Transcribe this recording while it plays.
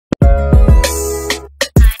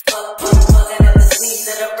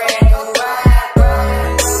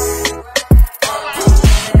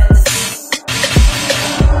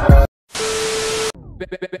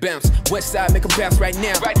West side, make them bounce right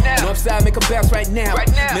now. North side, make them bounce right now.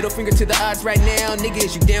 Middle finger to the odds right now. Nigga,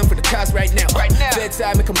 is you down for the cause right now? Bed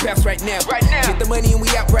side, make them bounce right now. Get the money and we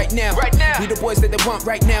out right now. We the boys that they want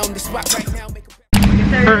right now in the spot right now.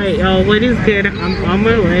 Alright, y'all, what is good? I'm on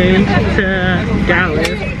my way to Dallas.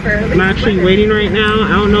 I'm actually waiting right now. I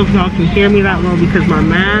don't know if y'all can hear me that well because my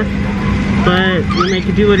mask, but we make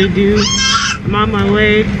it do what it do. I'm on my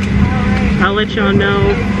way. I'll let y'all know.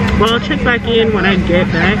 Well, I'll check back in when I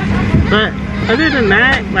get back. But other than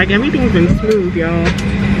that, like, everything's been smooth, y'all.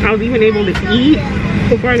 I was even able to eat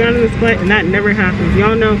before I got in this flight, and that never happens.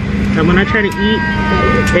 Y'all know that when I try to eat,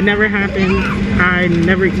 it never happens. I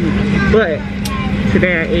never eat. But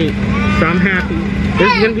today I ate, so I'm happy.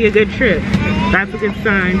 This is gonna be a good trip. That's a good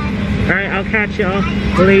sign. All right, I'll catch y'all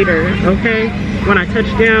later, okay? When I touch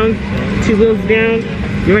down, 2 wheels down,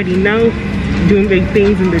 you already know, doing big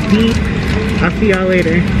things in the deep. I'll see y'all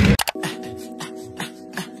later.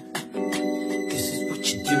 This is what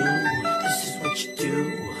you do. This is what you do.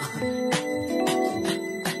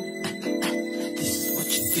 This is what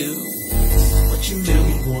you do. This is what you do.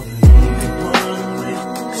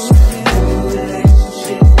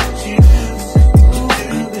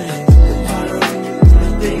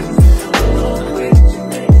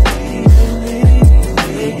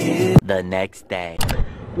 The next day.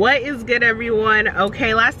 What is good, everyone?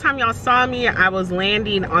 Okay, last time y'all saw me, I was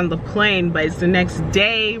landing on the plane, but it's the next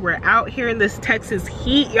day. We're out here in this Texas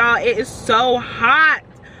heat, y'all. It is so hot.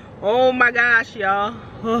 Oh my gosh, y'all.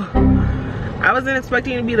 I wasn't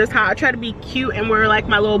expecting it to be this hot. I tried to be cute and wear like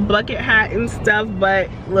my little bucket hat and stuff, but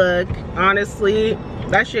look, honestly,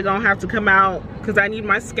 that shit gonna have to come out because I need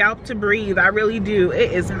my scalp to breathe. I really do.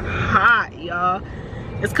 It is hot, y'all.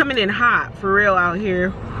 It's coming in hot for real out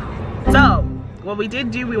here. So what we did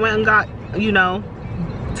do, we went and got, you know,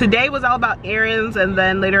 today was all about errands, and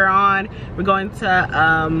then later on we're going to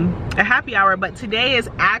a happy hour. But today is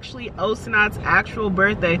actually Osanat's actual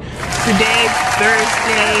birthday. Today's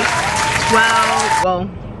Thursday, 12, well,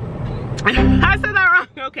 I said that wrong.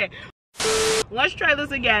 Okay, let's try this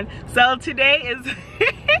again. So today is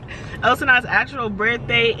Osanat's actual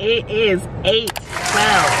birthday. It is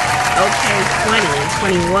 8/12. Okay,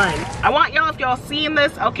 2021. I want y'all, if y'all seeing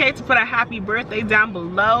this, okay, to put a happy birthday down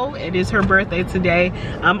below. It is her birthday today.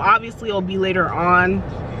 Obviously it'll be later on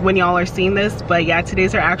when y'all are seeing this, but yeah,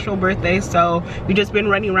 today's her actual birthday. So we just been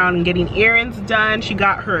running around and getting errands done. She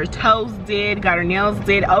got her toes did, got her nails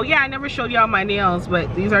did. Oh yeah, I never showed y'all my nails,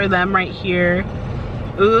 but these are them right here.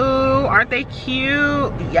 Ooh, aren't they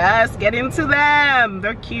cute? Yes, get into them.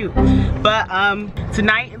 They're cute. But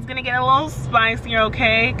tonight it's gonna get a little spicier,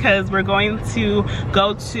 okay? Because we're going to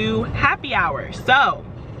go to happy hour. So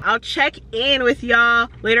I'll check in with y'all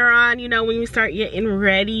later on, you know, when we start getting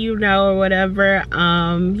ready, you know, or whatever.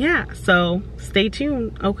 Yeah, so stay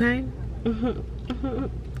tuned, okay?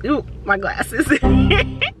 Ooh, my glasses.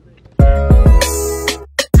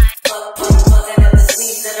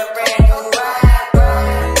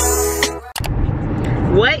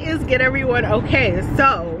 What is good, everyone? Okay,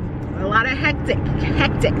 so a lot of hectic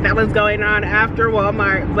that was going on after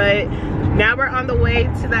Walmart, but now we're on the way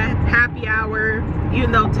to the happy hour,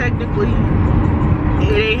 even though technically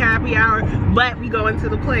it ain't happy hour, but we go into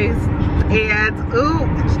the place. And ooh,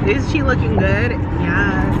 is she looking good?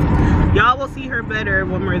 Yes, y'all will see her better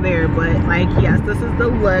when we're there, but like, yes, this is the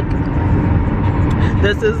look.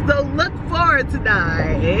 This is the look for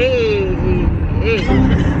tonight. Hey,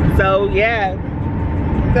 hey. So yeah,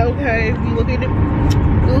 okay, you looking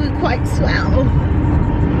quite swell.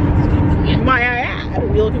 My eye,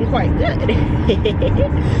 you're looking quite good.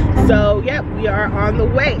 So yep, we are on the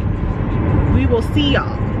way. We will see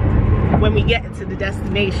y'all when we get to the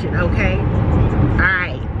destination, okay?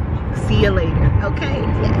 Alright, see you later, okay?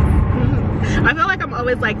 Yes. I feel like I'm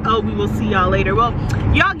always like, oh, we will see y'all later. Well,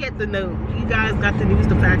 y'all get the news. You guys got the news,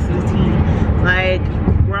 the facts, and the tea. Like,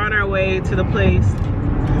 we're on our way to the place.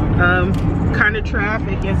 Kind of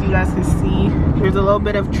traffic, as you guys can see. There's a little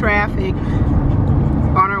bit of traffic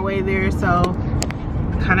on our way there, so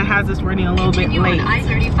kind of has us running a little bit late.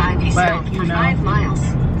 But you know, 5 miles.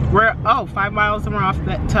 We're 5 miles and we're off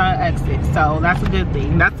to exit, so that's a good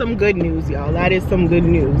thing. That's some good news, y'all. That is some good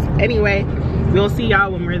news. Anyway, we'll see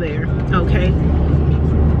y'all when we're there, okay?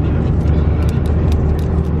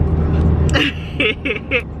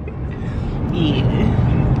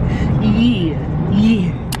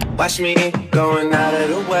 Yeah. Watch me going out of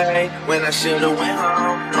the way when I should've went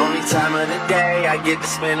home. Only Any time of the day I get to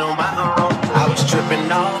spend on my own. I was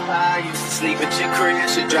tripping off, I used to sleep at your crib.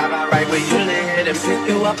 Should drive out right where you live and pick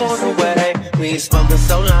you up on the way. We ain't spoken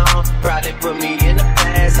so long, probably put me in the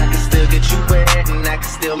past. I can still get you wet and I can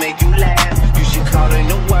still make you laugh. You should call in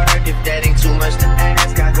to work if that ain't too much to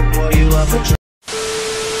ask. I can pour you up a drink.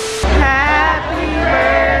 Happy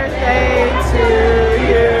birthday to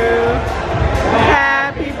you.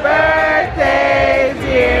 Happy birthday,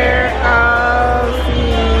 dear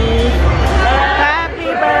Ozzy.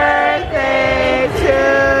 Happy birthday to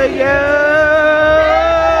you.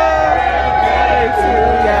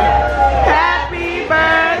 Happy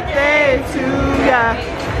birthday to ya.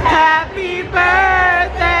 Happy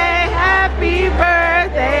birthday, happy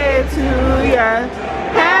birthday to ya.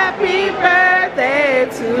 Happy birthday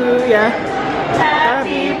to ya.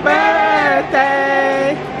 Happy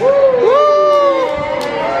birthday. Woo.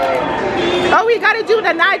 Oh, we gotta do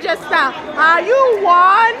the Niger style. Are you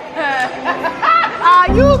one? Are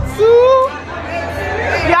you two?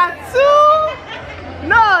 You are two?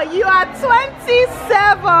 No, you are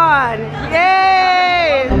 27.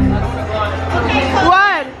 Yay.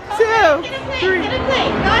 1, 2, 3. Go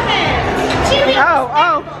ahead.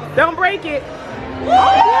 Oh, don't break it. Whoa!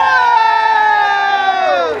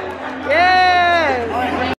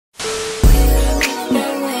 Yeah.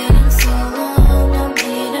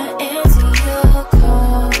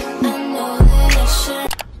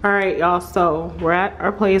 All right, y'all, so we're at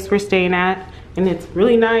our place we're staying at, and it's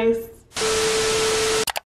really nice.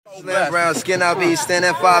 Slim brown skin, I be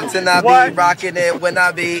standing 5'10", I be rocking it when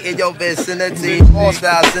I be in your vicinity. All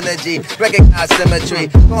style synergy, recognize symmetry.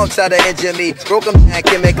 Don't try to injure me, broke them down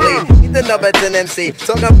chemically. Eat the number 10 MC,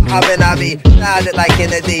 talk about how I be. Nodded like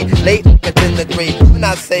Kennedy, late at 10 to 3. When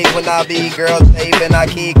I say when I be, girls say when I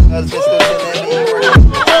key, cause this is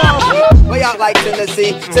me. Way out like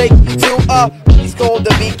Tennessee, take you to up. Called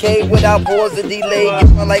the BK without pause or delay. You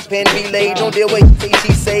run like pen relay. Don't deal with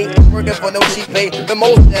she say. Working for no cheap pay. The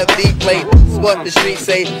most that beat play. This is what the streets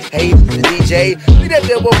say. Hey, the DJ. We that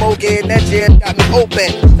deal with Mogan. That jam got me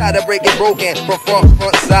open. Side to break it broken. From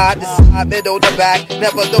front side to side, middle to back.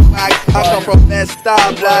 Never look back. I come from Best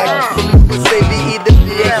Style Black. From the safety, the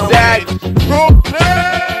exact.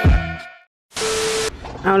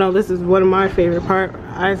 I don't know, this is one of my favorite part.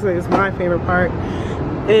 I say it's my favorite part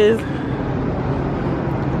is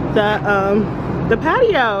the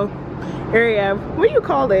patio area. What do you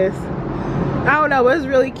call this? I don't know, but it's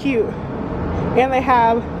really cute. And they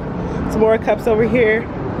have some more cups over here.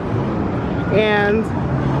 And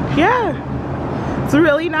yeah, it's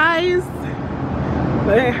really nice.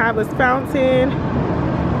 They have a fountain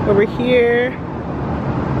over here.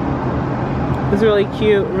 It's really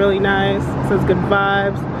cute, really nice. So it's good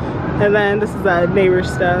vibes. And then this is neighbor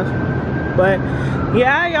stuff. But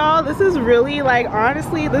yeah, y'all, this is really, like,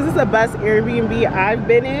 honestly, this is the best Airbnb I've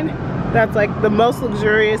been in. That's like the most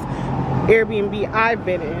luxurious Airbnb I've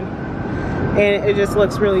been in. And it just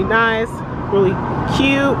looks really nice, really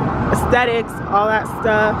cute, aesthetics, all that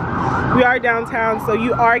stuff. We are downtown, so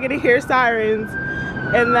you are gonna hear sirens.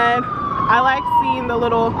 And then I like seeing the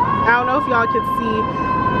little, I don't know if y'all can see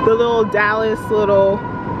the little Dallas little,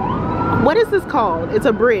 what is this called? It's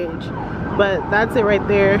a bridge, but that's it right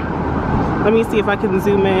there. Let me see if I can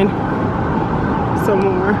zoom in some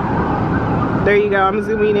more. There you go, I'm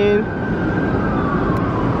zooming in.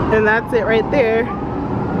 And that's it right there.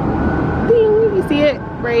 Ding, you see it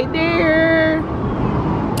right there.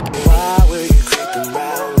 Why were you creeping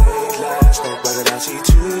around late last night? But I see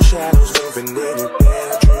two shadows moving in your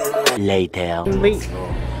bedroom. Later. Wait.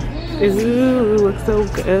 Ooh, looks so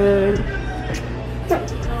good.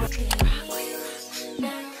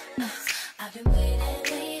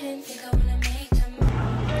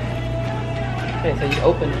 Okay, so you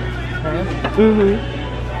open it, right? Mm-hmm.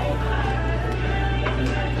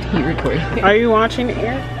 You recording. Are you watching it,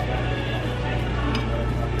 Eric?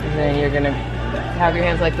 And then you're gonna have your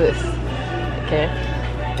hands like this, okay?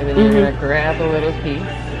 And then you're gonna grab a little piece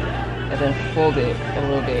and then fold it a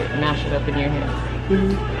little bit, mash it up in your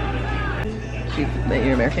hands. That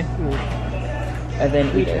you're American? And then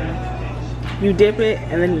eat it. You dip it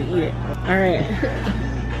and then you eat it. All right.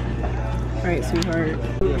 All right, sweetheart.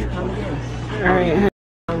 All right.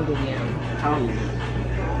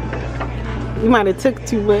 You might have took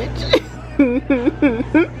too much.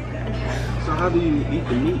 So how do you eat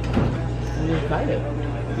the meat? You just bite it.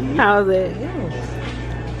 How's it?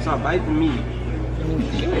 So I bite the meat.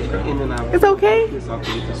 And then I It's okay. It's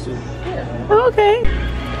okay with the soup. Okay.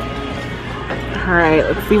 All right,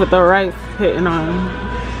 let's see what the rice is hitting on.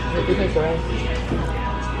 What do you think the rice?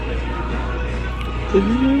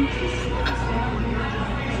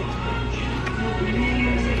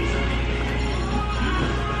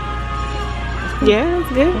 Yeah, it's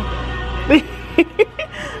good. I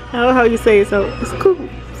don't know how you say it, so it's cool.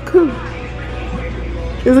 It's cool.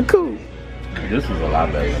 Is it cool? This is a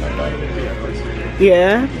lot better than I thought it would be at first.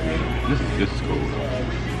 Yeah. This is cool.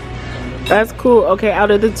 That's cool. Okay, out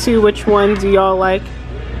of the two, which one do y'all like? You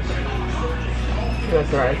like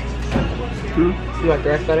the rice? You like the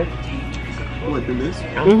rice better? What, than this?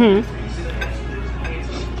 Mm-hmm.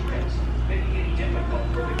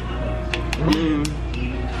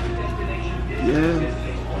 Yeah.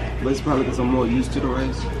 But it's probably because I'm more used to the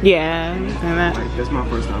rice. Yeah, and that, Like, that's my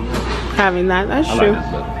first time having that. That's I true. like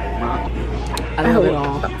this better. I love it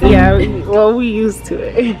all. Yeah, well, we used to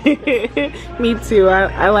it. Me too.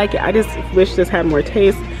 I like it. I just wish this had more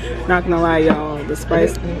taste. Not gonna lie, y'all, the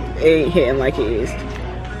spice ain't hitting like it used.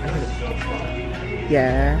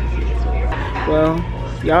 Yeah. Well,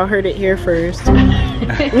 y'all heard it here first.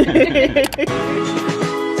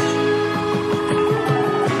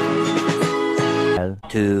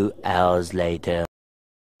 2 hours later.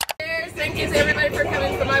 Thank you to everybody for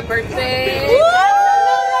coming for my birthday.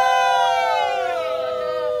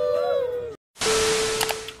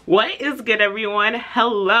 What is good, everyone?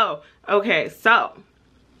 Hello. Okay, so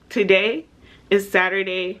today is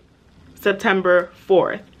Saturday, September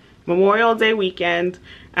 4th, Memorial Day weekend.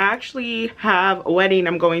 I actually have a wedding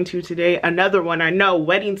I'm going to today. Another one. I know,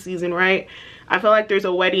 wedding season, right? I feel like there's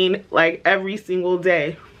a wedding like every single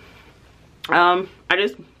day. I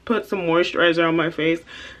just put some moisturizer on my face.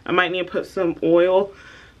 I might need to put some oil,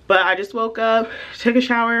 but I just woke up, took a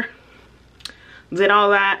shower, did all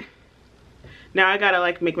that. Now I gotta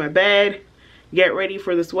like make my bed, get ready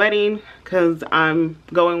for this wedding because I'm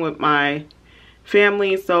going with my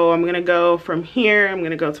family. So I'm gonna go from here, I'm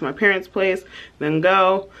gonna go to my parents' place, then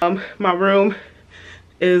go. My room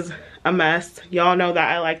is a mess. Y'all know that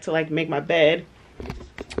I like to like make my bed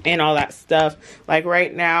and all that stuff. Like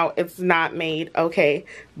right now it's not made, okay,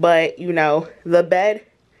 but you know, the bed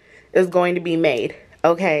is going to be made,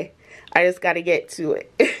 okay? I just got to get to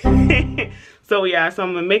it. So yeah, so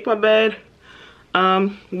I'm gonna make my bed.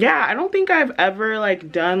 Yeah, I don't think I've ever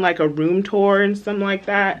like done like a room tour and something like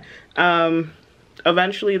that.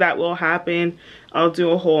 Eventually that will happen. I'll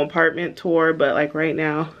do a whole apartment tour, but like right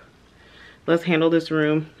now, let's handle this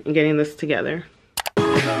room and getting this together.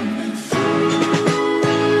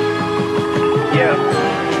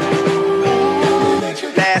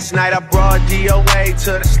 Last night I brought DOA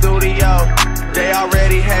to the studio. They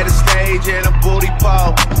already had a stage and a booty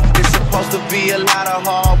pole. It's supposed to be a lot of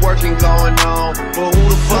hard working going on, but who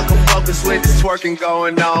the fuck can focus with this twerking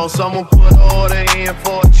going on? Someone put an order in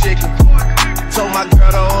for a chicken. Told my girl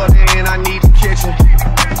to order in, I need the kitchen.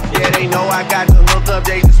 Yeah, they know I got the hook up,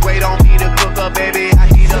 they just wait on me to cook up, baby. I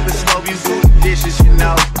heat up and smoke, you do the dishes, you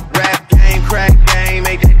know. Rap game, crack game,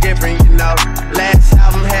 make it different, you know. Last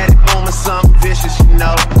album had it booming, something vicious, you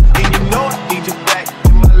know. And you know I need you back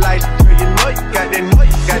in my life. Girl, you know you got that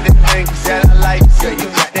thing that I like. Girl, you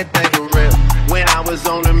got that thing for real. When I was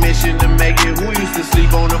on a mission to make it, who used to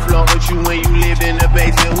sleep on the floor with you when you lived in the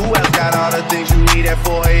basement? Who else got all the things you need at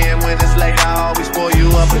 4 a.m. when it's late? I always pour you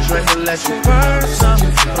up a drink and let you burn something.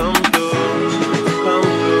 Come through, come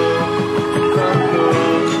through, come through,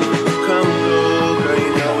 come through. Girl,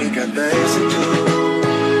 you know we got things to do.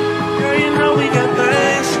 Girl, you know we got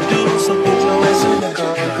things to do. So get your ass in the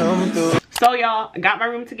car and come through. So y'all, I got my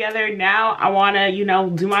room together. Now I want to, you know,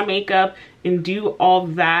 do my makeup and do all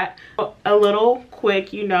that. A little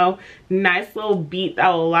quick, you know, nice little beat that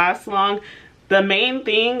will last long. The main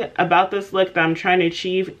thing about this look that I'm trying to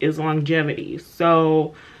achieve is longevity.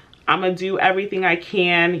 So I'm going to do everything I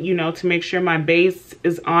can, you know, to make sure my base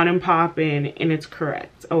is on and popping and it's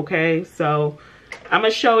correct. Okay, so I'm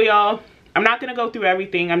going to show y'all. I'm not going to go through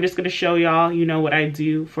everything. I'm just going to show y'all, you know, what I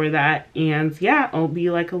do for that. And yeah, it'll be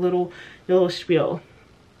like a little spiel.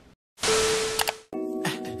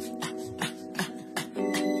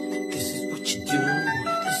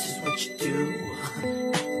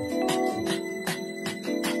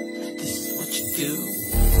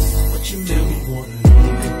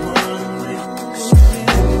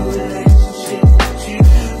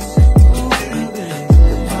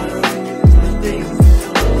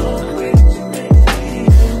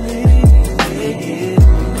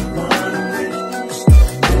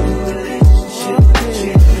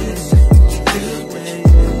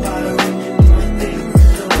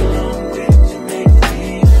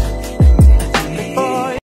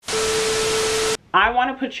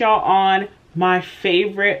 Put y'all on my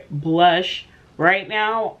favorite blush right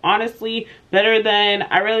now. Honestly, better than,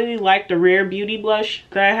 I really like the Rare Beauty blush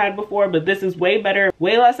that I had before, but this is way better,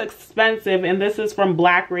 way less expensive, and this is from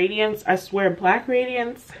Black Radiance. I swear, Black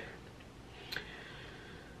Radiance,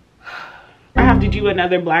 I have do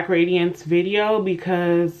another Black Radiance video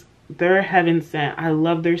because they're heaven sent. I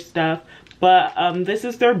love their stuff. But this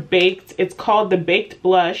is their baked. It's called the Baked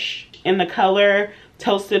Blush in the color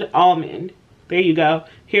Toasted Almond. There you go.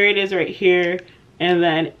 Here it is right here. And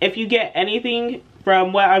then if you get anything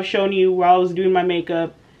from what I've shown you while I was doing my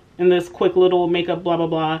makeup in this quick little makeup blah blah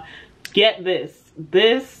blah, get this.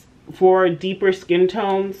 This for deeper skin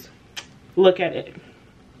tones. Look at it.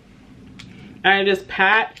 And I just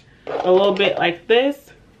pat a little bit like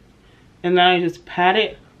this. And then I just pat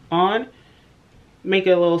it on. Make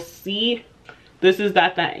it a little C. This is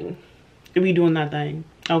that thing. It be doing that thing.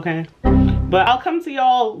 Okay. But I'll come to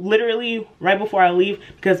y'all literally right before I leave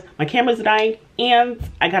because my camera's dying and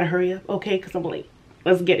I gotta hurry up, okay? Because I'm late.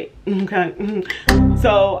 Let's get it, okay?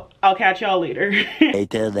 So I'll catch y'all later.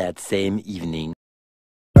 Later that same evening.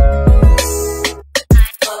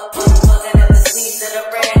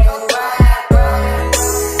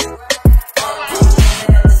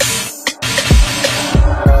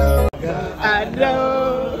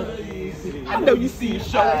 I know you see it,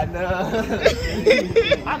 show. I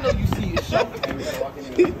know you see it, show.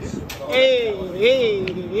 Hey.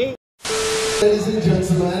 Ladies and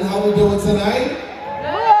gentlemen, how we doing tonight?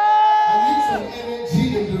 I need some energy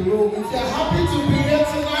in the room. If you're happy to be here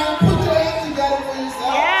tonight, put your hands together for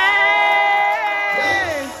yourself.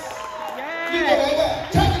 Yes.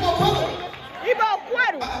 Check Igbo Pueblo. Igbo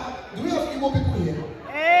Pueblo. Do we have Igbo people here?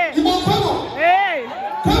 Hey. Igbo Pueblo. Hey.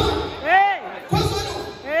 Pueblo. Hey. Pueblo.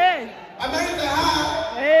 Hey. America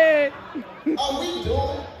high. Hey. How we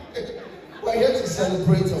doing? We're here to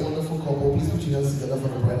celebrate a wonderful couple. Please put your hands together for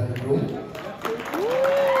the bride and the groom.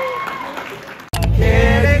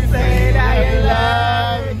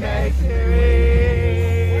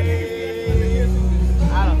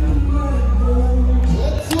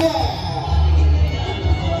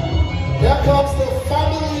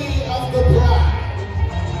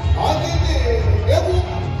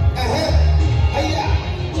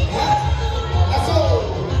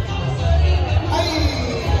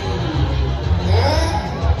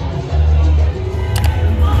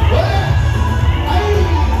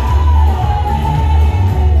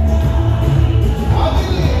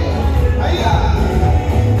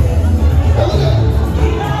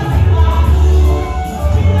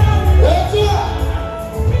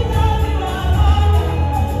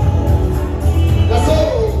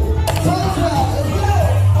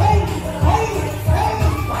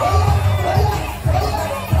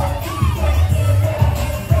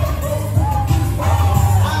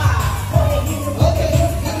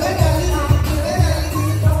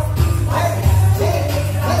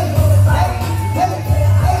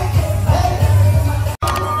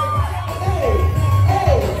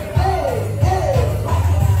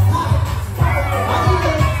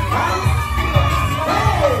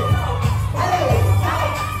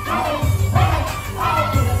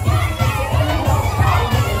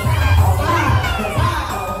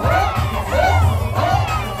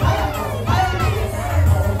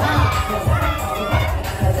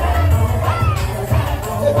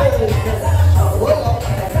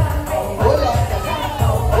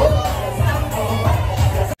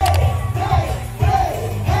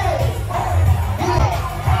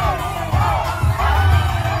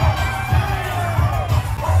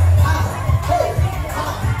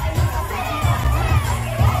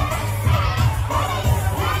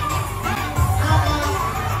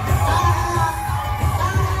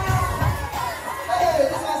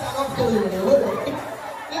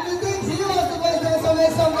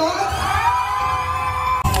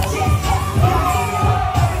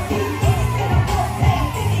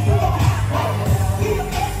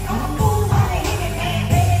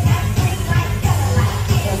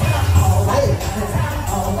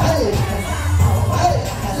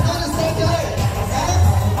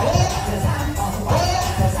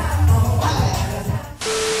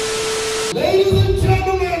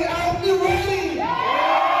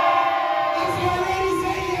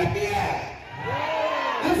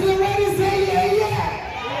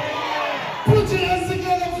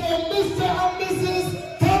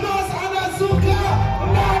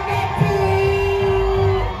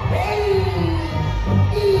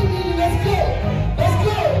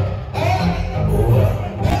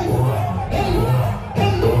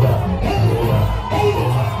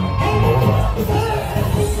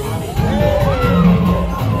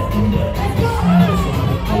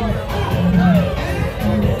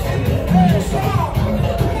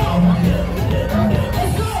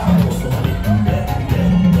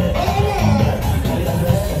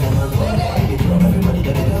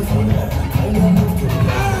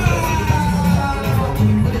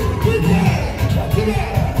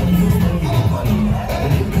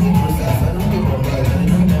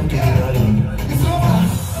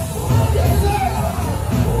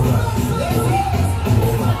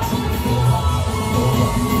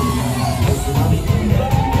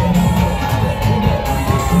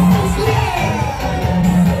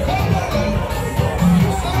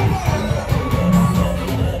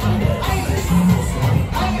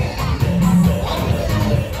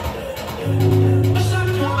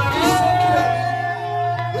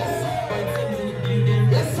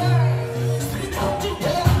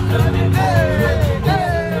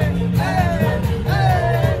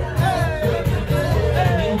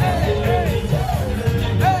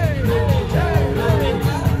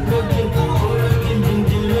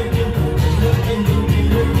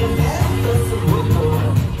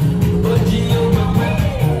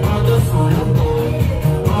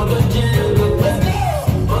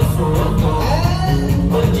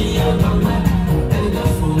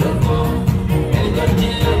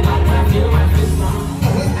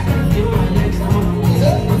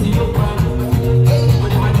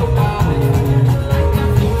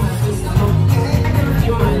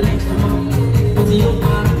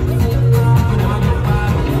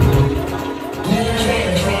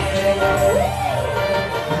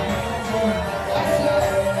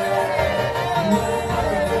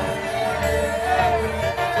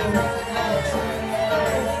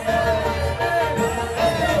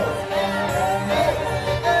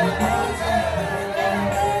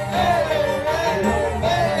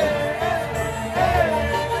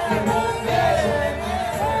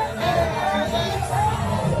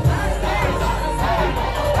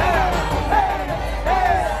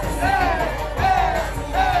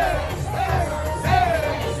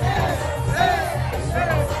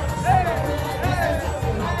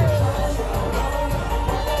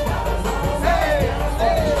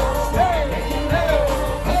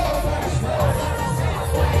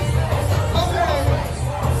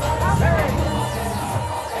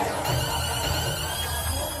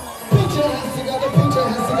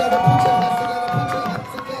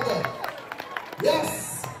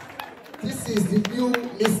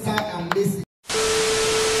 I miss you.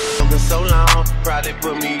 So long, probably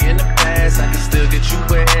put me in the past. I can still get you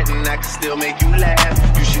wet and I can still make you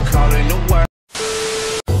laugh. You should call in the world.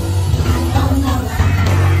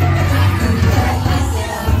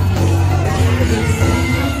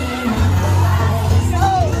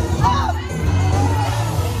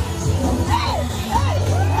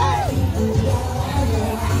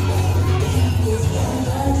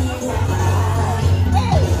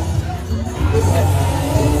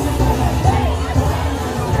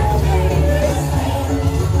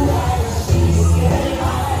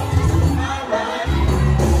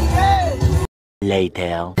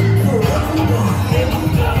 Later.